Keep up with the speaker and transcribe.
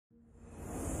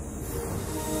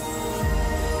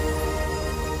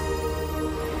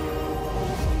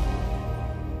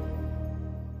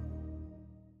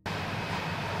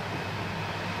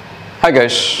Hi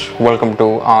guys, welcome to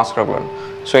Ask Raghulan.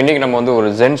 So இன்னைக்கு நம்ம வந்து ஒரு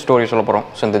Zen Story சொல்ல போறோம்.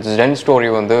 So இந்த Zen Story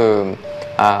வந்து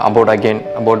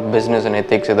about business and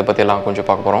ethics இத பத்தி எல்லாம் கொஞ்சம்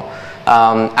பார்க்க போறோம்.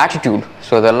 Attitude.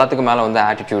 So இது எல்லாத்துக்கும் மேல வந்து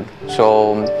attitude. So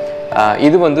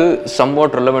இது வந்து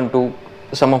somewhat relevant to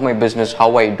some of my business, how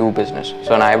I do business.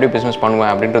 So நான் எப்படி business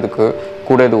பண்ணுவேன் அப்படின்றதுக்கு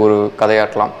கூட இது ஒரு கதையா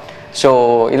இருக்கலாம். So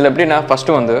இதுல எப்படின்னா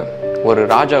ஃபர்ஸ்ட் வந்து ஒரு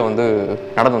ராஜா வந்து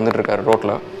நடந்து வந்துட்டு இருக்காரு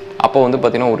ரோட்ல. அப்போ வந்து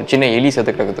பார்த்தீங்கன்னா ஒரு சின்ன எலி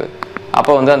செத்து கிடக்குது.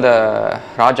 அப்போ வந்து அந்த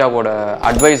ராஜாவோட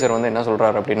அட்வைசர் வந்து என்ன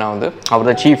சொல்கிறாரு அப்படின்னா வந்து அவர்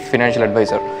தான் சீஃப் ஃபினான்ஷியல்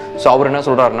அட்வைசர். ஸோ அவர் என்ன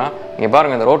சொல்கிறாருன்னா, நீங்கள்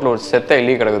பாருங்கள் இந்த ரோட்டில் ஒரு செத்த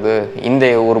எலி கிடக்குது, இந்த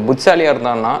ஒரு புத்திசாலியாக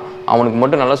இருந்தான்னா அவனுக்கு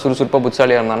மட்டும் நல்லா சுறுசுறுப்பாக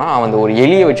புத்திசாலியாக இருந்தானா அவன் ஒரு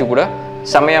எலியை வச்சு கூட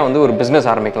செம்மையாக வந்து ஒரு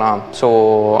பிஸ்னஸ் ஆரம்பிக்கலாம். ஸோ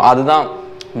அதுதான்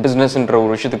பிஸ்னஸ்ன்ற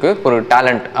ஒரு விஷயத்துக்கு ஒரு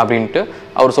டேலண்ட் அப்படின்ட்டு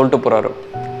அவர் சொல்லிட்டு போகிறாரு.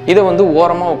 இதை வந்து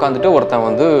ஓரமாக உட்காந்துட்டு ஒருத்தன்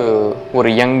வந்து ஒரு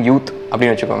யங் யூத்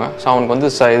அப்படின்னு வச்சுக்கோங்க. ஸோ அவனுக்கு வந்து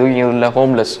எதுவும் இல்லை,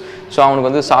 ஹோம்லெஸ். ஸோ அவனுக்கு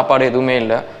வந்து சாப்பாடு எதுவுமே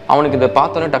இல்லை. அவனுக்கு இதை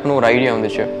பார்த்தோன்னே டக்குன்னு ஒரு ஐடியா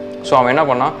வந்துச்சு. ஸோ அவன் என்ன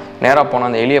பண்ணான், நேராக போனான்,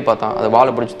 அந்த எலியை பார்த்தான், அதை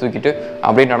வாழை பிடிச்சி தூக்கிட்டு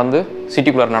அப்படியே நடந்து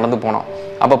சிட்டிக்குள்ளார நடந்து போனான்.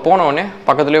 அப்போ போனவொடனே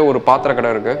பக்கத்துலேயே ஒரு பாத்திர கடை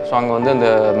இருக்குது. ஸோ அங்கே வந்து அந்த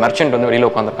மெர்ச்சன்ட் வந்து வெளியில்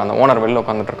உட்காந்துருக்கான், அந்த ஓனர் வெளியில்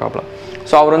உட்காந்துட்டு இருக்காப்புல.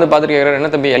 ஸோ அவர் வந்து பார்த்துட்டு கேட்குறாரு, என்ன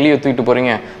தம்பி எலியை தூக்கிட்டு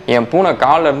போகிறீங்க, என் பூனை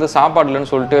காலில் இருந்து சாப்பாடுலன்னு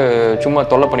சொல்லிட்டு சும்மா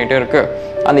தொல்லை பண்ணிகிட்டே இருக்குது,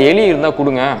 அந்த எலி இருந்தால்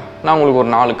கொடுங்க, நான் உங்களுக்கு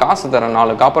ஒரு 4 காசு தரேன்,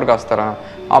 4 காப்பர் காசு தரேன்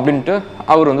அப்படின்ட்டு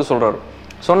அவர் வந்து சொல்கிறாரு.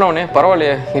 சொன்னவொடனே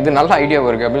பரவாயில்லையே இது நல்ல ஐடியாவாக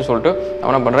இருக்குது அப்படின்னு சொல்லிட்டு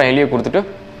அவனை பண்ணுறான், எலியை கொடுத்துட்டு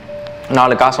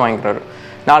 4 காசை வாங்கிக்கிறாரு.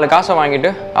 4 காசை வாங்கிட்டு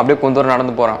அப்படியே கொஞ்ச தூரம்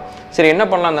நடந்து போகிறான். சரி என்ன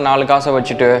பண்ணலாம் அந்த 4 காசை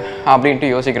வச்சுட்டு அப்படின்ட்டு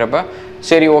யோசிக்கிறப்ப,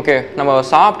 சரி ஓகே நம்ம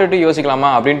சாப்பிட்டுட்டு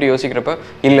யோசிக்கலாமா அப்படின்ட்டு யோசிக்கிறப்ப,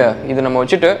 இல்லை இது நம்ம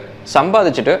வச்சுட்டு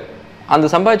சம்பாதிச்சுட்டு அந்த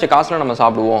சம்பாதிச்ச காசில் நம்ம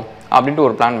சாப்பிடுவோம் அப்படின்ட்டு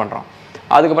ஒரு பிளான் பண்ணுறான்.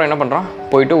 அதுக்கப்புறம் என்ன பண்ணுறான்,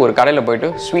 போயிட்டு ஒரு கடையில் போயிட்டு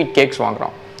ஸ்வீட் கேக்ஸ்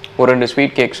வாங்குகிறான். ஒரு 2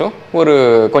 ஸ்வீட் கேக்ஸும்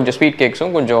கொஞ்சம் ஸ்வீட்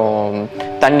கேக்ஸும் கொஞ்சம்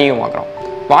தண்ணியும் வாங்குகிறான்.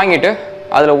 வாங்கிட்டு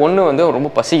அதில் ஒன்று வந்து ரொம்ப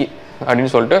பசி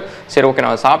அப்படின்னு சொல்லிட்டு, சரி ஓகே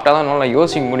நான் சாப்பிட்டா தான் நல்லா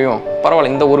யோசிக்க முடியும்,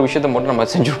 பரவாயில்ல இந்த ஒரு விஷயத்த மட்டும் நம்ம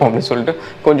செஞ்சுருவோம் அப்படின்னு சொல்லிட்டு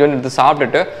கொஞ்சம் எடுத்து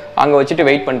சாப்பிட்டுட்டு அங்கே வச்சுட்டு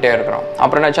வெயிட் பண்ணிட்டே இருக்கிறோம்.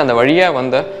 அப்புறம் என்னாச்சு, அந்த வழியாக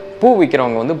வந்த பூ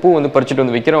விற்கிறவங்க வந்து பூ வந்து பறிச்சுட்டு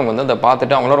வந்து விற்கிறவங்க வந்து அதை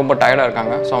பார்த்துட்டு அவங்களாம் ரொம்ப டயர்டாக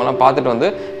இருக்காங்க. ஸோ அவங்களாம் பார்த்துட்டு வந்து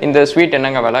இந்த ஸ்வீட்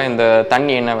என்னங்க விலை, இந்த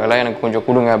தண்ணி என்ன விலை, எனக்கு கொஞ்சம்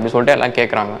கொடுங்க அப்படின்னு சொல்லிட்டு எல்லாம்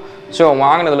கேட்குறாங்க. ஸோ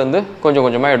வாங்கினதுலேருந்து கொஞ்சம்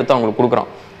கொஞ்சமாக எடுத்து அவங்களுக்கு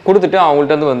கொடுக்குறான். கொடுத்துட்டு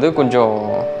அவங்கள்ட்ட வந்து கொஞ்சம்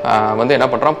வந்து என்ன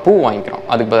பண்ணுறான், பூ வாங்கிக்கிறான்.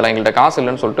 அதுக்கு பதிலாக எங்கள்கிட்ட காசு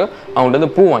இல்லைன்னு சொல்லிட்டு அவங்கள்ட்ட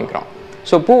பூ வாங்கிக்கிறான்.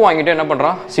 ஸோ பூ வாங்கிட்டு என்ன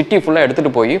பண்ணுறான், சிட்டி ஃபுல்லாக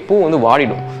எடுத்துகிட்டு போய் பூ வந்து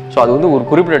வாடிடும். ஸோ அது வந்து ஒரு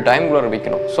குறிப்பிட்ட டைம்குள்ளே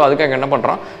விற்கணும். ஸோ அதுக்காக என்ன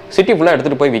பண்ணுறான், சிட்டி ஃபுல்லாக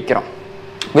எடுத்துகிட்டு போய் விற்கிறான்.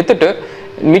 விற்றுட்டு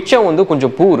மிச்சம் வந்து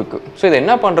கொஞ்சம் பூ இருக்குது. ஸோ இதை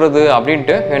என்ன பண்ணுறது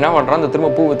அப்படின்ட்டு என்ன பண்ணுறான், அந்த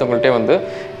திரும்ப பூ விற்றவங்கள்ட்டே வந்து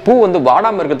பூ வந்து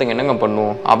வாடாமல் இருக்கிறதுக்கு என்னங்க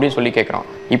பண்ணும் அப்படின்னு சொல்லி கேட்குறான்.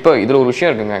 இப்போ இதில் ஒரு விஷயம்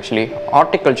இருக்குங்க, ஆக்சுவலி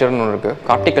ஹார்டிகல்ச்சர்னு ஒன்று இருக்குது.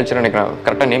 ஹார்டிகல்ச்சர் நினைக்கிறேன்,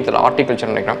 கரெக்டாக நேம் தெரியல,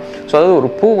 ஹார்டிகல்ச்சர் நினைக்கிறேன். ஸோ அதாவது ஒரு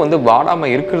பூ வந்து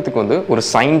வாடாமல் இருக்கிறதுக்கு வந்து ஒரு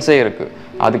சயின்ஸே இருக்குது.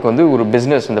 அதுக்கு வந்து ஒரு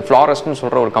பிஸ்னஸ், இந்த ஃப்ளாரஸ்ட்னு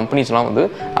சொல்கிற ஒரு கம்பெனிஸ்லாம் வந்து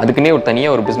அதுக்குன்னே ஒரு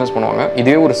தனியாக ஒரு பிஸ்னஸ் பண்ணுவாங்க.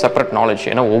 இதுவே ஒரு செப்பரேட் நாலேஜ்.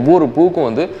 ஏன்னா ஒவ்வொரு பூக்கும்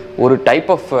வந்து ஒரு டைப்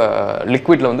ஆஃப்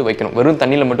லிக்விடில் வந்து வைக்கணும். வெறும்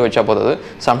தண்ணியில் மட்டும் வச்சா போதாது.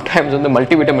 சம்டைம்ஸ் வந்து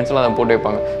மல்டிவிட்டமின்ஸ்லாம் அதை போட்டு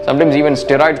வைப்பாங்க. சம்டைம்ஸ் ஈவன்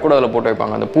ஸ்டெராய்ட்ஸ் கூட அதில் போட்டு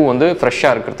வைப்பாங்க, அந்த பூ வந்து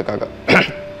ஃப்ரெஷ்ஷாக இருக்கிறதுக்காக.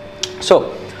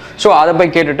 ஸோ அதை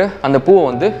போய் கேட்டுட்டு அந்த பூவை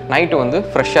வந்து நைட்டு வந்து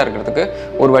ஃப்ரெஷ்ஷாக இருக்கிறதுக்கு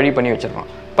ஒரு வழி பண்ணி வச்சிடறான்.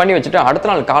 பண்ணி வச்சுட்டு அடுத்த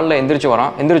நாள் காலைல எந்திரிச்சு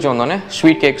வந்தோடனே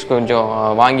ஸ்வீட் கேக்ஸ் கொஞ்சம்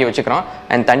வாங்கி வச்சுக்கிறான்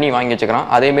அண்ட் தண்ணி வாங்கி வச்சுக்கிறான்.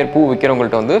 அதேமாரி பூ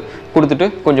விற்கிறவங்கள்ட்ட வந்து கொடுத்துட்டு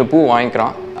கொஞ்சம் பூ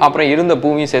வாங்கிக்கிறான். அப்புறம் இருந்த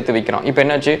பூவையும் சேர்த்து விற்கிறான். இப்போ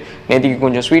என்னாச்சு, நேற்றுக்கு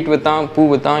கொஞ்சம் ஸ்வீட் விற்றான், பூ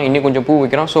விற்றான், இன்னும் கொஞ்சம் பூ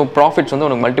விற்கிறான். ஸோ ப்ராஃபிட்ஸ் வந்து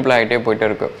உனக்கு மல்டிப்ளை ஆகிட்டே போயிட்டே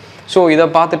இருக்குது. ஸோ இதை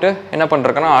பார்த்துட்டு என்ன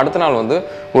பண்ணுறதுன்னா, அடுத்த நாள் வந்து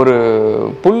ஒரு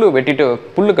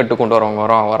புல்லு கட்டு கொண்டு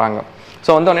வராங்க.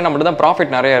 ஸோ வந்தோடனே நம்மள்ட்ட தான்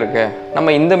ப்ராஃபிட் நிறையா இருக்குது,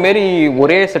 நம்ம இந்தமாரி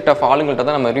ஒரே செட் ஆஃப் ஆளுங்கள்ட்ட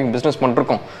தான் நம்ம வரைக்கும் பிஸ்னஸ்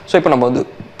பண்ணிருக்கோம். ஸோ இப்போ நம்ம வந்து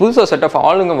புதுசாக செட் ஆஃப்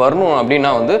ஆளுங்க வரணும்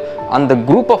அப்படின்னா வந்து அந்த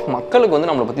குரூப் ஆஃப் மக்களுக்கு வந்து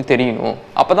நம்மளை பற்றி தெரியணும்,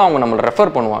 அப்போ தான் அவங்க நம்மளை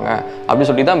ரெஃபர் பண்ணுவாங்க அப்படின்னு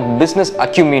சொல்லி தான் பிஸ்னஸ்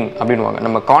அக்யூமின் அப்படின்வாங்க.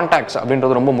 நம்ம கான்டாக்ட்ஸ்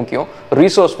அப்படின்றது ரொம்ப முக்கியம்,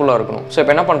 ரீசோர்ஸ்ஃபுல்லாக இருக்கணும். ஸோ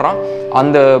இப்போ என்ன பண்ணுறான்,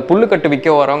 அந்த புல்லுக்கட்டு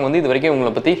விற்க வரவங்க வந்து இது வரைக்கும்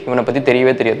இவனை பற்றி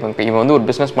தெரியவே தெரியாது, இவன் வந்து ஒரு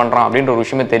பிஸ்னஸ் பண்ணுறான் அப்படின்ற ஒரு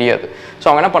விஷயமே தெரியாது. ஸோ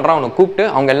அவங்க என்ன பண்ணுறான், அவனை கூப்பிட்டு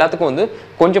அவங்க எல்லாத்துக்கும் வந்து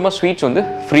கொஞ்சமாக ஸ்வீட்ஸ் வந்து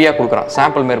ஃப்ரீயாக கொடுக்குறான்,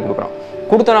 சாம்பிள் மாரி கொடுக்குறான்.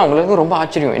 கொடுத்தோன்னா அவங்களுக்கு ரொம்ப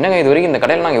ஆச்சரியம், என்னங்க இது வரைக்கும் இந்த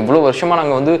கடையில் நாங்கள் இவ்வளோ வருஷமாக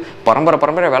நாங்கள் வந்து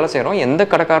பரம்பரை வேலை செய்கிறோம், எந்த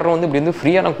கடைக்காரரும் வந்து இப்படி வந்து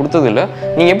ஃப்ரீயாக நான் கொடுத்ததில்லை,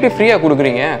 நீங்கள் எப்படி ஃப்ரீயாக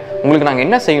கொடுக்குறீங்க, உங்களுக்கு நாங்கள்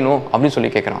என்ன செய்யணும் அப்படின்னு சொல்லி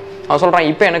கேட்குறான். அவன் சொல்கிறான்,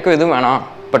 இப்போ எனக்கு எதுவும் வேணாம்,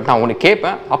 பட் நான் உங்களுக்கு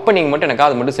கேட்பேன், அப்போ நீங்கள் மட்டும் எனக்கு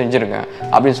அதை மட்டும் செஞ்சுருங்க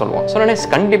அப்படின்னு சொல்லுவான். சொன்னோடனே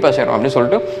கண்டிப்பாக செய்கிறோம் அப்படின்னு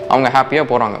சொல்லிட்டு அவங்க ஹாப்பியாக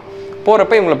போகிறாங்க.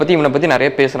 போகிறப்ப இவனை பற்றி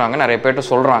நிறைய பேசுகிறாங்க, நிறைய பேர்ட்ட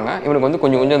சொல்கிறாங்க. இவனுக்கு வந்து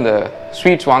கொஞ்சம் இந்த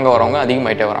ஸ்வீட்ஸ் வாங்க வரவங்க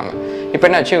அதிகமாகிட்டே வராங்க. இப்போ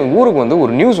என்னாச்சு, ஊருக்கு வந்து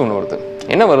ஒரு நியூஸ் ஒன்று வருது.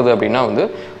 என்ன வருது அப்படின்னா வந்து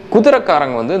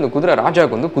குதிரைக்காரங்க வந்து இந்த குதிரை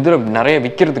ராஜாவுக்கு வந்து குதிரை நிறைய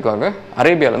விற்கிறதுக்காக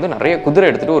அரேபியாவிலேருந்து நிறைய குதிரை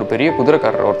எடுத்துகிட்டு ஒரு பெரிய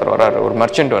குதிரைக்காரர் ஒருத்தர் வராரு, ஒரு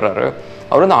மர்ச்சன்ட் வராரு.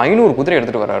 அவர் வந்து 500 குதிரை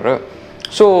எடுத்துகிட்டு வராரு.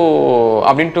 ஸோ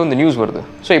அப்படின்ட்டு இந்த நியூஸ் வருது.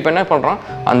 ஸோ இப்போ என்ன பண்ணுறான்,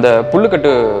 அந்த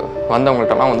புல்லுக்கட்டு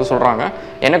வந்தவங்கள்ட்டலாம் வந்து சொல்கிறாங்க,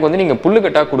 எனக்கு வந்து நீங்கள்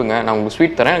புல்லுக்கட்டாக கொடுங்க, நான் உங்களுக்கு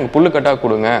ஸ்வீட் தரேன், எனக்கு புல்லுக்கட்டாக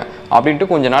கொடுங்க அப்படின்ட்டு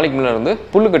கொஞ்சம் நாளைக்கு முன்னே இருந்து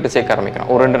புல்லுக்கட்டு சேர்க்க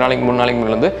ஆரம்பிக்கிறான். ஒரு 2 நாளைக்கு 3 நாளைக்கு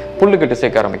முன்னே இருந்து புல்லுக்கட்டு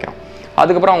சேர்க்க ஆரம்பிக்கிறான்.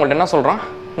 அதுக்கப்புறம் அவங்கள்ட்ட என்ன சொல்கிறான்,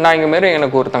 நான் இங்கே மாரி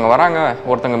எனக்கு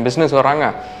ஒருத்தங்க பிஸ்னஸ் வராங்க,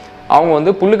 அவங்க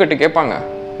வந்து புல்லுக்கட்டு கேட்பாங்க,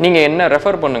 நீங்கள் என்ன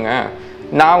ரெஃபர் பண்ணுங்கள்,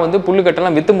 நான் வந்து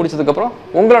புல்லுக்கட்டெல்லாம் விற்று முடிச்சதுக்கப்புறம்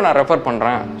உங்களை நான் ரெஃபர்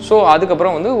பண்ணுறேன். ஸோ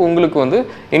அதுக்கப்புறம் வந்து உங்களுக்கு வந்து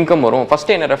இன்கம் வரும்.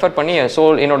 ஃபஸ்ட்டு என்னை ரெஃபர் பண்ணி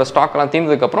என்னோட ஸ்டாக்லாம்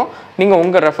தீர்ந்ததுக்கப்புறம் நீங்கள்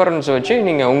உங்கள் ரெஃபரன்ஸ் வச்சு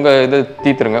நீங்கள் உங்கள் இது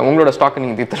தீர்த்துருங்க, உங்களோட ஸ்டாக்கை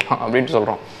நீங்கள் தீர்த்துடலாம் அப்படின்ட்டு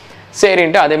சொல்கிறோம்.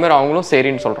 சரின்ட்டு அதேமாதிரி அவங்களும்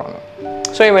சரின்னு சொல்கிறாங்க.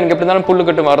 ஸோ இவனுக்கு எப்படி இருந்தாலும்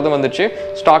புல்லுக்கட்டு வரது வந்துச்சு,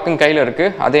 ஸ்டாக்கும் கையில்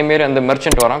இருக்குது. அதேமாரி அந்த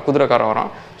மெர்ச்சன்ட் வரான், குதிரைக்காரன்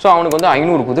வரான். ஸோ அவனுக்கு வந்து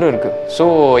 500 குதிரை இருக்குது. ஸோ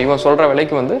இவன் சொல்கிற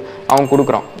விலைக்கு வந்து அவன்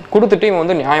கொடுத்துட்டு இவன்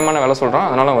வந்து நியாயமான விலை சொல்கிறான்.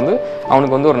 அதனால் வந்து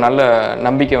அவனுக்கு வந்து ஒரு நல்ல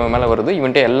நம்பிக்கை மேலே வருது.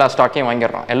 இவன்ட்டு எல்லா ஸ்டாக்கையும்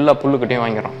வாங்கிடுறான், எல்லா புல்லுக்கட்டையும்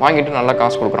வாங்கிட்டு நல்லா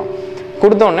காசு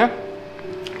கொடுத்தோன்னே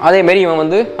அதேமாரி இவன்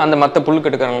வந்து அந்த மற்ற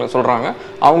புல்லுக்கட்டுக்காரங்களுக்கு சொல்கிறாங்க,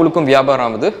 அவங்களுக்கும் வியாபாரம்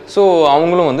ஆகுது. ஸோ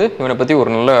அவங்களும் வந்து இவனை பற்றி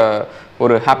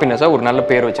ஒரு ஹாப்பினஸாக ஒரு நல்ல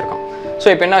பேர் வச்சுருக்கான். ஸோ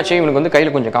இப்போ என்னாச்சு, இவனுக்கு வந்து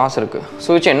கையில் கொஞ்சம் காசு இருக்குது. ஸோ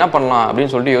வச்சு என்ன பண்ணலாம்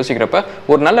அப்படின்னு சொல்லிட்டு யோசிக்கிறப்ப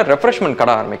ஒரு நல்ல ரெஃப்ரெஷ்மெண்ட்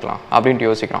கடை ஆரம்பிக்கலாம் அப்படின்ட்டு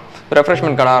யோசிக்கிறான்.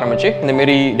 ரெஃப்ரெஷ்மெண்ட் கடை ஆரம்பிச்சு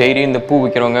இந்தமாரி டெய்லி இந்த பூ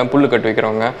விற்கிறவங்க, புல்லுக்கட்டு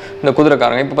வைக்கிறவங்க, இந்த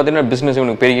குதிரைக்காரங்க, இப்போ பார்த்தீங்கன்னா பிஸ்னஸ்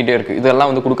இவனுக்கு பெருகிட்டே இருக்குது.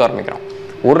 இதெல்லாம் வந்து கொடுக்க ஆரம்பிக்கிறான்.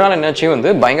 ஒரு நாள் என்னாச்சு, வந்து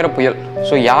பயங்கர புயல்.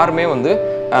 ஸோ யாருமே வந்து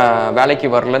வேலைக்கு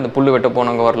வரல, இந்த புல் வெட்ட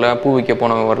போனவங்க வரல, பூ விற்க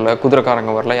போனவங்க வரல,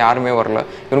 குதிரைக்காரங்க வரல, யாருமே வரல.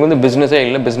 இவனுக்கு வந்து பிஸ்னஸே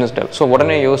இல்லை, பிஸ்னஸ் டல். ஸோ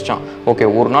உடனே யோசிச்சான், ஓகே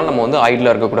ஒரு நாள் நம்ம வந்து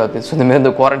ஐடில் இருக்கக்கூடாது. ஸோ இந்தமாரி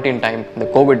இந்த குவாரண்டைன் டைம், இந்த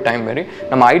கோவிட் டைம் மாரி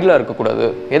நம்ம ஐடில் இருக்கக்கூடாது,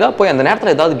 ஏதாவது போய் அந்த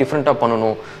நேரத்தில் ஏதாவது டிஃப்ரெண்ட்டாக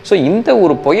பண்ணணும். ஸோ இந்த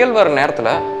ஒரு புயல் வர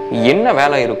நேரத்தில் என்ன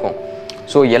வேலை இருக்கும்?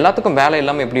 ஸோ எல்லாத்துக்கும் வேலை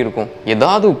இல்லாமல் எப்படி இருக்கும்?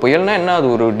 ஏதாவது புயல்னா என்ன, அது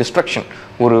ஒரு டிஸ்ட்ரக்ஷன்,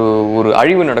 ஒரு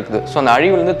அழிவு நடக்குது. ஸோ அந்த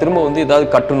அழிவுலேருந்து திரும்ப வந்து ஏதாவது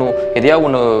கட்டணும், எதையாவது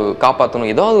ஒன்று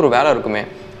காப்பாற்றணும், ஏதாவது ஒரு வேலை இருக்குமே,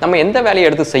 நம்ம எந்த வேலையை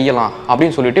எடுத்து செய்யலாம்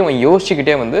அப்படின்னு சொல்லிட்டு இவன்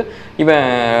யோசிச்சுக்கிட்டே வந்து இவன்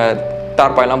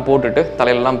தார்பாயெல்லாம் போட்டுட்டு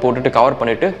தலையிலலாம் போட்டுட்டு கவர்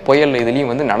பண்ணிவிட்டு புயல் இதுலேயும்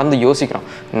வந்து நடந்து யோசிக்கிறான்,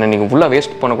 நீங்கள் ஃபுல்லாக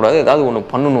வேஸ்ட் பண்ணக்கூடாது, ஏதாவது ஒன்று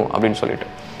பண்ணணும் அப்படின்னு சொல்லிட்டு.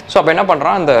 ஸோ அப்போ என்ன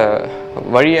பண்ணுறான், அந்த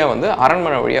வழியாக வந்து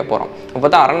அரண்மனை வழியாக போகிறான். அப்போ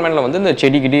தான் அரண்மனையில் வந்து இந்த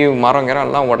செடி கிடி மரம்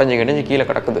எல்லாம் உடஞ்சி கீழே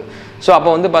கிடக்குது. ஸோ அப்போ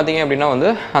வந்து பார்த்தீங்க அப்படின்னா வந்து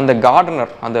அந்த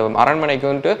கார்டனர், அந்த அரண்மனைக்கு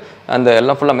வந்துட்டு அந்த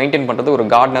எல்லாம் ஃபுல்லாக மெயின்டைன் பண்ணுறது ஒரு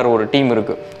கார்டனர் ஒரு டீம்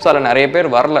இருக்குது. ஸோ அதில் நிறைய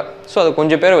பேர் வரல. ஸோ அதை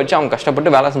கொஞ்சம் பேரை வச்சு அவங்க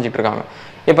கஷ்டப்பட்டு வேலை செஞ்சுட்டு இருக்காங்க.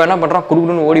 இப்போ என்ன பண்ணுறான்,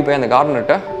 குடுக்குன்னு ஓடி போய் அந்த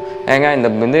கார்டனர்கிட்ட, ஏங்க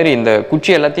இந்த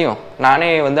குச்சி எல்லாத்தையும் நானே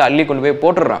வந்து அள்ளி கொண்டு போய்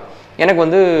போட்டுடுறேன், எனக்கு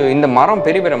வந்து இந்த மரம்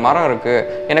பெரிய பெரிய மரம் இருக்குது,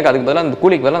 எனக்கு அதுக்கு பதிலாக அந்த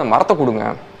கூலிக்கு பதிலாக அந்த மரத்தை கொடுங்க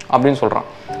அப்படின்னு சொல்கிறான்.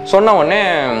 சொன்ன உடனே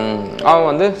அவன்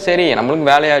வந்து சரி நம்மளுக்கு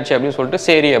வேலையாச்சு அப்படின்னு சொல்லிட்டு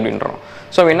சரி அப்படின்றான்.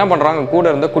 ஸோ அவன் என்ன பண்ணுறாங்க, கூட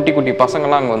இருந்த குட்டி குட்டி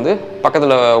பசங்கள்லாம் அங்கே வந்து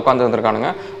பக்கத்தில் உட்காந்து வந்துருக்கானுங்க.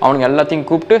 அவனுக்கு எல்லாத்தையும்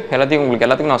கூப்பிட்டு உங்களுக்கு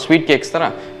எல்லாத்துக்கும் நான் ஸ்வீட் கேக்ஸ்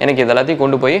தரேன், எனக்கு இது எல்லாத்தையும்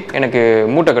கொண்டு போய் எனக்கு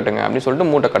மூட்டை கட்டுங்க அப்படின்னு சொல்லிட்டு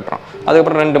மூட்டை கட்டுறான்.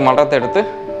 அதுக்கப்புறம் 2 மரத்தை எடுத்து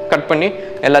கட் பண்ணி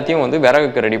எல்லாத்தையும் வந்து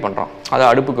விறகுக்கு ரெடி பண்ணுறான். அதை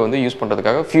அடுப்புக்கு வந்து யூஸ்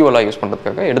பண்ணுறதுக்காக, ஃபியூவலாக யூஸ்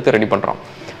பண்ணுறதுக்காக எடுத்து ரெடி பண்ணுறான்.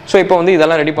 ஸோ இப்போ வந்து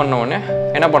இதெல்லாம் ரெடி பண்ண உடனே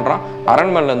என்ன பண்ணுறான்,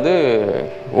 அரண்மனைலேருந்து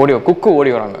குக்கு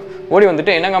ஓடி வராங்க. ஓடி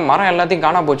வந்துட்டு, என்னங்க மரம் எல்லாத்தையும்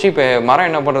காணா போச்சு, இப்போ மரம்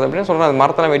என்ன பண்ணுறது அப்படின்னு சொல்கிறாங்க. அந்த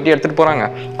மரத்தெல்லாம் வெட்டி எடுத்துகிட்டு போகிறாங்க,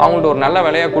 அவங்கள்ட்ட ஒரு நல்ல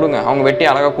வேலையாக கொடுங்க, அவங்க வெட்டி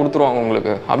அழகாக கொடுத்துருவாங்க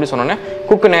உங்களுக்கு அப்படின்னு சொன்னோன்னே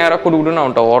குக்கு நேராக கொடுக்குன்னு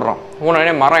அவன்கிட்ட ஓடுறான்.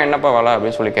 உடனே மரம் என்னப்பா வேலை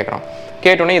அப்படின்னு சொல்லி கேட்குறான்.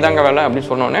 கேட்டோடனே இதாங்க வேலை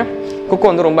அப்படின்னு சொன்னோடனே குக்கு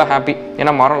வந்து ரொம்ப ஹாப்பி.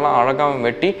 ஏன்னா மரம்லாம் அழகாக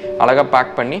வெட்டி அழகாக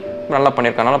பேக் பண்ணி நல்லா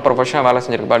பண்ணியிருக்கான், நல்லா ப்ரொஃபஷனாக வேலை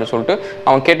செஞ்சிருப்பா அப்படின்னு சொல்லிட்டு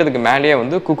அவன் கேட்டதுக்கு மேலேயே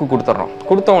வந்து குக்கு கொடுத்துட்றான்.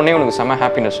 கொடுத்த உடனே உனக்கு செம்ம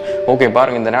ஹாப்பினஸ். ஓகே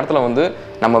பாருங்கள், இந்த நேரத்தில் வந்து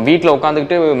நம்ம வீட்டில்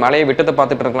உட்காந்துக்கிட்டு மலையை விட்டத்தை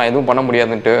பார்த்துட்டு இருக்கலாம், எதுவும் பண்ண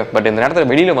முடியாதுன்ட்டு, பட் இந்த நேரத்தில்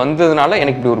வெளியில் வந்ததுனால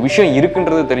எனக்கு இப்படி ஒரு விஷயம்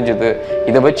இருக்குன்றது தெரிஞ்சுது,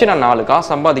 இதை வச்சு நான் 4 காசு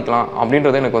சம்பாதிக்கலாம்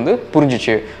அப்படின்றது எனக்கு வந்து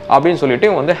புரிஞ்சிச்சு அப்படின்னு சொல்லிட்டு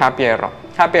இவன் வந்து ஹாப்பி ஆகிடுறான்.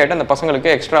 ஹாப்பி ஆகிட்டு அந்த பசங்களுக்கு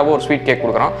எக்ஸ்ட்ராவாக ஒரு ஸ்வீட் கேக்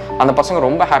கொடுக்குறான். அந்த பசங்க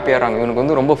ரொம்ப ஹாப்பி ஆகிறாங்க, இவனுக்கு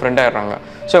வந்து ரொம்ப ஃப்ரெண்ட் ஆகிடுறாங்க.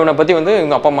 ஸோ இவனை பற்றி வந்து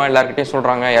இவங்க அப்பா அம்மா எல்லாருக்கிட்டையும்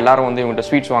சொல்கிறாங்க, எல்லாரும் வந்து இவங்கள்ட்ட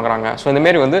ஸ்வீட்ஸ் வாங்குறாங்க. ஸோ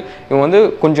இந்தமாரி வந்து இவன் வந்து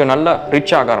கொஞ்சம் நல்லா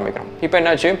ரிச் ஆக ஆரம்பிக்கிறான். இப்போ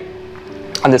என்னாச்சு,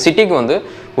 அந்த சிட்டிக்கு வந்து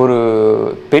ஒரு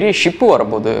பெரிய ஷிப்பு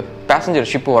வரப்போகுது,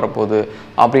 பேசஞ்சர் ஷிப்பு வரப்போகுது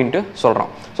அப்படின்ட்டு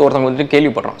சொல்கிறான். ஸோ ஒருத்தவங்க வந்துட்டு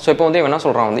கேள்விப்படுறான். ஸோ இப்போ வந்து இவன் என்ன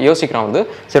சொல்கிறான், வந்து யோசிக்கிறான், வந்து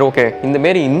சரி ஓகே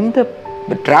இந்தமாரி இந்த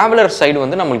ட்ராவலர் சைடு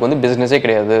வந்து நம்மளுக்கு வந்து பிஸ்னஸே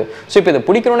கிடையாது. ஸோ இப்போ இதை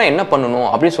பிடிக்கணும்னா என்ன பண்ணணும்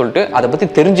அப்படின்னு சொல்லிட்டு அதை பற்றி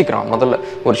தெரிஞ்சுக்கிறான். முதல்ல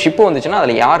ஒரு ஷிப்பு வந்துச்சுன்னா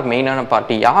அதில் யார் மெயினான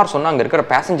பார்ட்டி, யார் சொன்னால் அங்கே இருக்கிற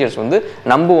பேசஞ்சர்ஸ் வந்து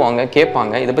நம்புவாங்க,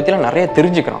 கேட்பாங்க, இதை பற்றிலாம் நிறைய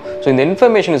தெரிஞ்சுக்கிறான். ஸோ இந்த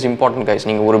இன்ஃபர்மேஷன் இஸ் இம்பார்ட்டன்ட் கைஸ்.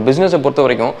 நீங்கள் ஒரு பிஸ்னஸை பொறுத்த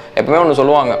வரைக்கும் எப்பவுமே ஒன்று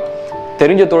சொல்லுவாங்க,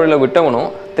 தெரிஞ்ச தொழிலை விட்டவனும்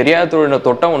தெரியாத தொழிலை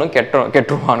தொட்டவனும்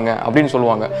கெட்டுருவாங்க அப்படின்னு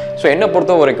சொல்லுவாங்க. ஸோ என்னை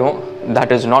பொறுத்த வரைக்கும்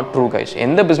that is not true guys.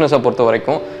 எந்த பிஸ்னஸை பொறுத்த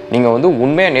வரைக்கும் நீங்கள் வந்து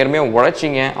உண்மையாக நேர்மையாக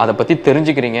உழைச்சிங்க, அதை பற்றி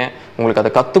தெரிஞ்சுக்கிறீங்க, உங்களுக்கு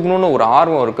அதை கற்றுக்கணுன்னு ஒரு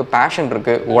ஆர்வம் இருக்குது, பேஷன்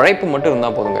இருக்குது, உழைப்பு மட்டும்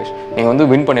இருந்தால் போதும் கைஸ், நீங்கள் வந்து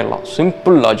வின் பண்ணிடலாம்.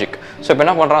 Simple logic. ஸோ இப்போ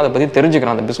என்ன பண்ணுறான், அதை பற்றி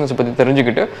தெரிஞ்சுக்கிறான், அந்த பிஸ்னஸை பற்றி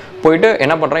தெரிஞ்சுக்கிட்டு போயிட்டு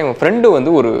என்ன பண்ணுறான், இவன் ஃப்ரெண்டு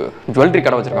வந்து ஒரு ஜுவல்லரி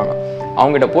கடை வச்சுருக்காங்க.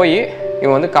 அவங்ககிட்ட போய்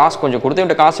இவன் வந்து காசு கொஞ்சம் கொடுத்து,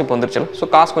 இவன்கிட்ட காசு இப்போ வந்துருச்சு, ஸோ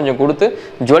காசு கொஞ்சம் கொடுத்து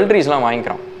ஜுவல்லரிஸ்லாம்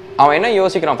வாங்கிக்கிறான். அவன் என்ன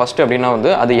யோசிக்கிறான் ஃபஸ்ட்டு அப்படின்னா வந்து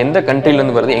அது எந்த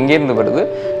கண்ட்ரிலேருந்து வருது, எங்கேருந்து வருது,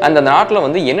 அந்த நாட்டில்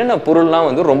வந்து என்னென்ன பொருள்லாம்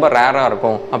வந்து ரொம்ப ரேராக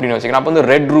இருக்கும் அப்படின்னு யோசிக்கிறான். அப்போ வந்து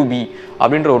ரெட் ரூபி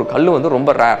அப்படின்ற ஒரு கல் வந்து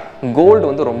ரொம்ப ரேர், கோல்டு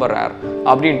வந்து ரொம்ப ரேர்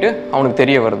அப்படின்ட்டு அவனுக்கு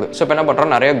தெரிய வருது. ஸோ இப்போ என்ன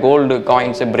பண்ணுறான், நிறைய கோல்டு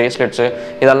காயின்ஸு, பிரேஸ்லெட்ஸு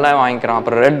இதெல்லாம் வாங்கிக்கிறான்.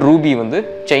 அப்புறம் ரெட் ரூபி வந்து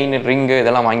செயின், ரிங்கு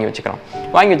இதெல்லாம் வாங்கி வச்சுக்கிறான்.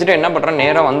 வாங்கி வச்சுட்டு என்ன பண்ணுறான்,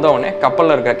 நேராக வந்தவொடனே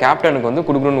கப்பலில் இருக்க கேப்டனுக்கு வந்து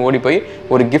கொடுக்கணும்னு ஓடி போய்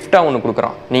ஒரு கிஃப்ட்டாக ஒன்று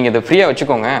கொடுக்குறான். நீங்கள் இதை ஃப்ரீயாக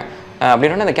வச்சுக்கோங்க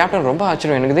அப்படின்னா அந்த கேப்டன் ரொம்ப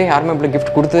ஆச்சரியம், எனக்கு இதே யாருமே இப்படி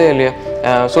கிஃப்ட் கொடுத்ததே இல்லையா,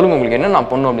 சொல்லுங்கள் உங்களுக்கு என்ன நான்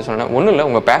பண்ணணும் அப்படின்னு சொன்னேன். ஒன்றும் இல்லை,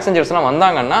 உங்கள் பேசஞ்சர்ஸ்லாம்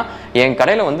வந்தாங்கன்னா என்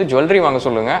கடையில் வந்து ஜுவல்லரி வாங்க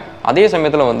சொல்லுங்கள், அதே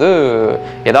சமயத்தில் வந்து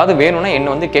ஏதாவது வேணும்னா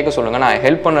என்னை வந்து கேட்க சொல்லுங்கள், நான்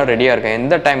ஹெல்ப் பண்ண ரெடியாக இருக்கேன்,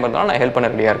 எந்த டைம் இருந்தாலும் நான் ஹெல்ப்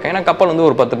பண்ண ரெடியாக இருக்கேன். ஏன்னா கப்பல் வந்து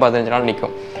ஒரு 10-15 நாள்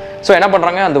நிற்கும். ஸோ என்ன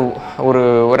பண்ணுறாங்க, அந்த ஒரு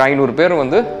 500 பேர்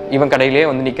வந்து இவன் கடையிலே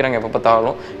வந்து நிற்கிறாங்க. எப்போ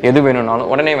பார்த்தாலும் எது வேணும்னாலும்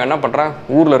உடனே இவன் என்ன பண்ணுறான்,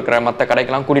 ஊரில் இருக்கிற மற்ற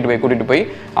கடைக்கெல்லாம் கூட்டிகிட்டு போய்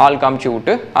ஆள் காமிச்சு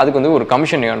விட்டு அதுக்கு வந்து ஒரு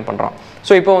கமிஷன் ஏர்ன் பண்ணுறான்.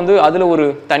 ஸோ இப்போ வந்து அதில் ஒரு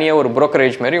தனியாக ஒரு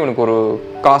ப்ரோக்கரேஜ் மாரி இவனுக்கு ஒரு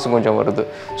காசு கொஞ்சம் வருது.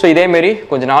 ஸோ இதேமாரி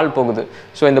கொஞ்சம் நாள் போகுது.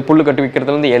 ஸோ இந்த புல்லு கட்டி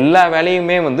விற்கிறதுலேருந்து எல்லா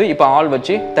வேலையுமே வந்து இப்போ ஆள்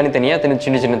வச்சு தனித்தனியாக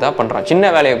சின்னதாக பண்ணுறான்.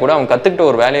 சின்ன வேலையை கூட அவன் கற்றுக்கிட்ட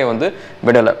ஒரு வேலையை வந்து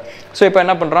விடலை. ஸோ இப்போ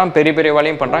என்ன பண்ணுறான், பெரிய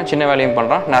வேலையும் பண்ணுறான், சின்ன வேலையும்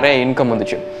பண்ணுறான், நிறைய இன்கம்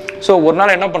வந்துச்சு. ஸோ ஒரு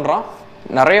நாள் என்ன பண்ணுறான்,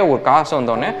 நிறைய ஒரு காசு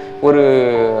வந்தோடனே ஒரு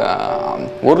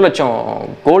 1,00,000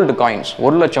 கோல்டு காயின்ஸ்,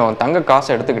 1,00,000 தங்க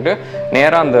காசை எடுத்துக்கிட்டு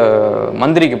நேராக அந்த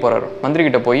மந்திரிக்கு போகிறாரு.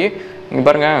 மந்திரிக்கிட்ட போய், இங்கே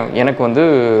பாருங்கள், எனக்கு வந்து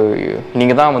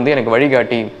நீங்கள் தான் வந்து எனக்கு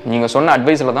வழிகாட்டி, நீங்கள் சொன்ன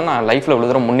அட்வைஸில் தான் நான் லைஃப்பில் இவ்வளோ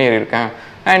தூரம் முன்னேறி இருக்கேன்,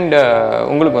 அண்ட்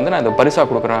உங்களுக்கு வந்து நான் இதை பரிசாக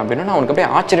கொடுக்குறேன் அப்படின்னா அவனுக்கு அப்படியே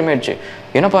ஆச்சரியமாயிடுச்சு.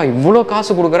 ஏன்னாப்பா இவ்வளோ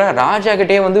காசு கொடுக்குற,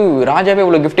 ராஜாக்கிட்டே வந்து ராஜாவே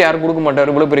இவ்வளோ கிஃப்ட் யாரும் கொடுக்க மாட்டார்,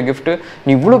 இவ்வளோ பெரிய கிஃப்ட்டு,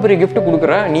 நீ இவ்வளோ பெரிய கிஃப்ட்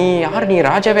கொடுக்குற, நீ யார், நீ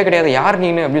ராஜாவே கிடையாது, யார்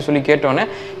நீனு அப்படின்னு சொல்லி கேட்டோன்னே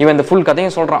இவன் இந்த ஃபுல்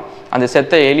கதையும் சொல்கிறான். அந்த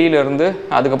செத்த எலியிலேருந்து,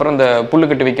 அதுக்கப்புறம் இந்த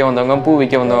புல்லுக்கட்டு விற்க வந்தவங்க, பூ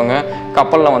விற்க வந்தவங்க,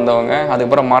 கப்பலில் வந்தவங்க,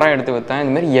 அதுக்கப்புறம் மரம் எடுத்து வைத்தேன்,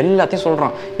 இந்த மாதிரி எல்லாத்தையும்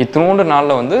சொல்கிறான். இத்தனோண்டு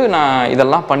நாளில் வந்து நான்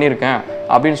இதெல்லாம் பண்ணியிருக்கேன்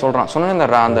அப்படின்னு சொல்கிறான்.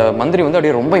 சொன்ன அந்த மந்திரி வந்து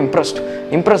அப்படியே ரொம்ப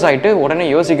இம்ப்ரெஸ் ஆகிட்டு உடனே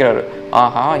யோசிக்கிறாரு,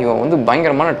 ஆஹா இவன் வந்து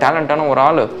பயங்கரமான டேலண்டான ஒரு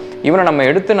ஆள், இவனை நம்ம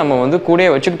எடுத்து நம்ம வந்து கூடயே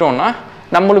வச்சுக்கிட்டோம்னா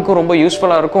நம்மளுக்கும் ரொம்ப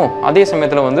யூஸ்ஃபுல்லாக இருக்கும். அதே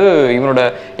சமயத்தில் வந்து இவனோட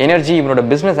எனர்ஜி, இவனோட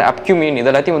பிஸ்னஸ் அப்க்யூமின்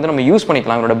இதெல்லாத்தையும் வந்து நம்ம யூஸ்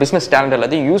பண்ணிக்கலாம், இவனோட பிஸ்னஸ் டேலண்ட்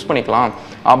எல்லாத்தையும் யூஸ் பண்ணிக்கலாம்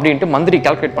அப்படின்ட்டு மந்திரி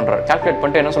கால்குலேட் பண்ணுறாரு. கால்குலேட்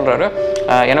பண்ணிட்டு என்ன சொல்கிறாரு,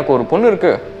 எனக்கு ஒரு பொண்ணு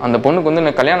இருக்குது, அந்த பொண்ணுக்கு வந்து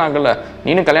எனக்கு கல்யாணம் ஆகலை,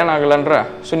 நீனும் கல்யாணம் ஆகலைன்ற,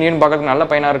 ஸோ நீனும் பார்க்கறதுக்கு நல்ல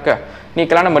பையனாக இருக்க, நீ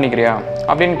கல்யாணம் பண்ணிக்கிறியா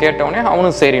அப்படின்னு கேட்டவுடனே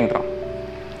அவனும் சரின்றான்.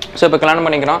 ஸோ இப்போ கல்யாணம்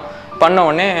பண்ணிக்கிறான். பண்ண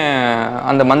உடனே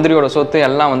அந்த மந்திரியோட சொத்து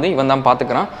எல்லாம் வந்து இவன் தான்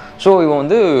பார்த்துக்கிறான். ஸோ இவன்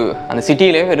வந்து அந்த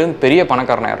சிட்டியிலே வெறும் பெரிய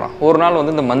பணக்காரன் ஆயிடுறான். ஒரு நாள்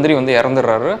வந்து இந்த மந்திரி வந்து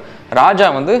இறந்துடுறாரு. ராஜா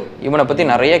வந்து இவனை பற்றி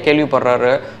நிறைய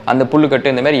கேள்விப்படுறாரு. அந்த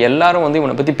புல்லுக்கட்டு இந்த மாதிரி எல்லாரும் வந்து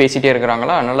இவனை பற்றி பேசிகிட்டே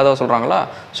இருக்கிறாங்களா, நல்லதாக சொல்கிறாங்களா.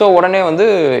 ஸோ உடனே வந்து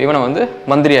இவனை வந்து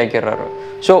மந்திரி ஆக்கிடுறாரு.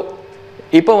 ஸோ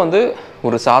இப்போ வந்து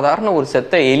ஒரு சாதாரண ஒரு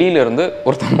செத்த எலியிலேருந்து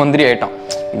ஒருத்தன் மந்திரி ஆகிட்டான்.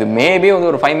 இது மேபி வந்து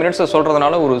ஒரு 5 மினிட்ஸை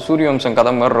சொல்கிறதுனால ஒரு சூரியவம்சம்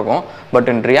கதை மாதிரி இருக்கும். பட்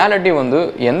இன் ரியாலிட்டி வந்து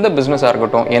எந்த பிஸ்னஸாக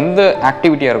இருக்கட்டும், எந்த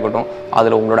ஆக்டிவிட்டியாக இருக்கட்டும்,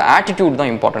 அதில் உங்களோட ஆட்டிடியூட்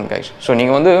தான் இம்பார்ட்டன்ட் கைஸ். ஸோ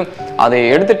நீங்கள் வந்து அதை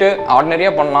எடுத்துகிட்டு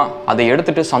ஆர்டினரியாக பண்ணலாம், அதை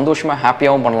எடுத்துகிட்டு சந்தோஷமாக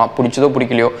ஹாப்பியாகவும் பண்ணலாம், பிடிச்சதோ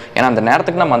பிடிக்கலையோ, ஏன்னா அந்த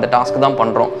நேரத்துக்கு நம்ம அந்த டாஸ்க்கு தான்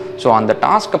பண்ணுறோம். ஸோ அந்த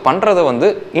டாஸ்க்கை பண்ணுறதை வந்து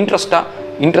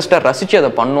இன்ட்ரெஸ்ட்டாக ரசித்து அதை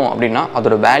பண்ணோம் அப்படின்னா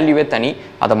அதோட வேல்யூவே தனி.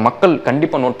 அதை மக்கள்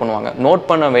கண்டிப்பாக நோட் பண்ணுவாங்க. நோட்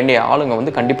பண்ண வேண்டிய ஆளுங்க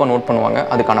வந்து கண்டிப்பாக நோட் பண்ணுவாங்க.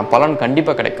 அதுக்கான பலன்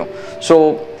கண்டிப்பாக கிடைக்கும். ஸோ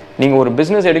நீங்கள் ஒரு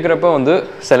பிஸ்னஸ் எடுக்கிறப்ப வந்து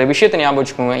சில விஷயத்தை ஞாபகம்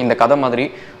வச்சுக்கோங்க. இந்த கதை மாதிரி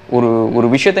ஒரு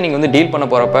விஷயத்தை நீங்கள் வந்து டீல் பண்ண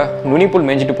போகிறப்ப நுனிப்புல்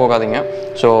மேய்ஞ்சிட்டு போகாதீங்க.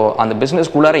 ஸோ அந்த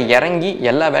பிஸ்னஸ்க்குள்ளார இறங்கி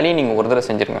எல்லா வேலையும் நீங்கள் ஒரு தடவை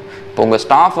செஞ்சுருங்க. இப்போ உங்கள்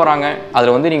ஸ்டாஃப் வராங்க,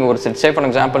 அதில் வந்து நீங்கள் ஒரு சே ஃபார்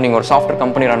எக்ஸாம்பிள் நீங்கள் ஒரு சாஃப்ட்வேர்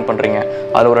கம்பெனி ரன் பண்ணுறீங்க,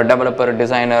 அதில் ஒரு டெவலப்பர்,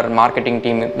 டிசைனர், மார்க்கெட்டிங்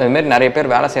டீம் இதுமாரி நிறைய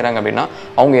பேர் வேலை செய்கிறாங்க அப்படின்னா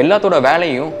அவங்க எல்லாத்தோட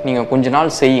வேலையும் நீங்கள் கொஞ்ச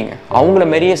நாள் செய்யுங்க, அவங்கள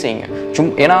மாரியே செய்யுங்க.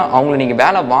 ஏன்னா அவங்கள நீங்கள்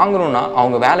வேலை வாங்கணும்னா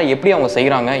அவங்க வேலை எப்படி அவங்க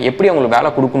செய்கிறாங்க, எப்படி அவங்களுக்கு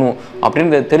வேலை கொடுக்கணும்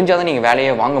அப்படின்றது தெரிஞ்சால் தான் நீங்கள்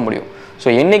வேலையை வாங்க முடியும். ஸோ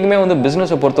என்றைக்குமே வந்து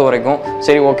பிஸ்னஸை பொறுத்த வரைக்கும்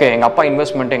சரி ஓகே எங்கள் அப்பா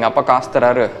இன்வெஸ்ட்மெண்ட், எங்கள் அப்பா காசு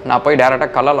தராரு, நான் போய் டேரெக்டாக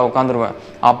கல்லால் உட்காந்துருவேன்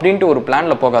அப்படின்ட்டு ஒரு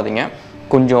பிளானில் போகாதீங்க.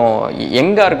 கொஞ்சம்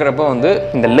எங்கே இருக்கிறப்ப வந்து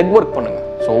இந்த லெக் ஒர்க் பண்ணுங்கள்.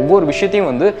 ஸோ ஒவ்வொரு விஷயத்தையும்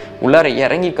வந்து உள்ளார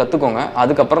இறங்கி கற்றுக்கோங்க.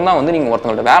 அதுக்கப்புறம் தான் வந்து நீங்கள்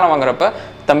ஒருத்தவங்கள்ட்ட வேலை வாங்குறப்ப,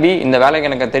 தம்பி இந்த வேலைக்கு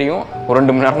எனக்கு தெரியும், ஒரு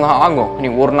 2 மணி நேரம் தான் ஆகும்,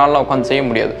 நீங்கள் ஒரு நாளில் உட்காந்து செய்ய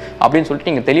முடியாது அப்படின்னு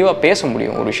சொல்லிட்டு நீங்கள் தெளிவாக பேச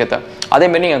முடியும் ஒரு விஷயத்த.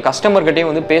 அதேமாதிரி நீங்கள் கஸ்டமர்கிட்டையும்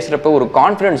வந்து பேசுகிறப்ப ஒரு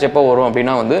கான்ஃபிடென்ஸ் எப்போ வரும்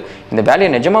அப்படின்னா வந்து இந்த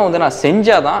வேலையை நிஜமாக வந்து நான்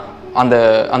செஞ்சால் தான்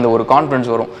அந்த ஒரு கான்ஃபிடன்ஸ்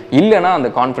வரும், இல்லைனா அந்த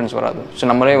கான்ஃபிடன்ஸ் வராது. ஸோ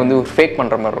நம்மளே வந்து ஃபேக்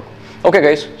பண்ணுற மாதிரி இருக்கும். ஓகே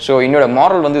கைஸ், ஸோ என்னோட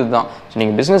மாரல் வந்து இதுதான். ஸோ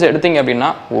நீங்கள் பிஸ்னஸ் எடுத்தீங்க அப்படின்னா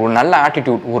ஒரு நல்ல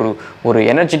ஆட்டிடியூட், ஒரு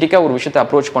எனர்ஜெட்டிக்காக ஒரு விஷயத்தை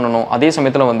அப்ரோச் பண்ணணும். அதே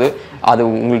சமயத்தில் வந்து அது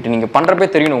உங்களுக்கு நீங்கள் பண்ணுறப்பே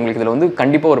தெரியணும், உங்களுக்கு இதில் வந்து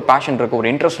கண்டிப்பாக ஒரு பேஷன் இருக்குது, ஒரு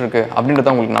இன்ட்ரெஸ்ட் இருக்குது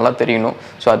அப்படின்றத உங்களுக்கு நல்லா தெரியணும்.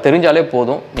 ஸோ அது தெரிஞ்சாலே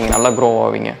போதும், நீங்கள் நல்லா க்ரோ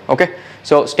ஆவீங்க. Okay,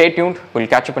 so stay tuned,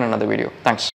 will catch up in another video.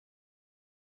 Thanks.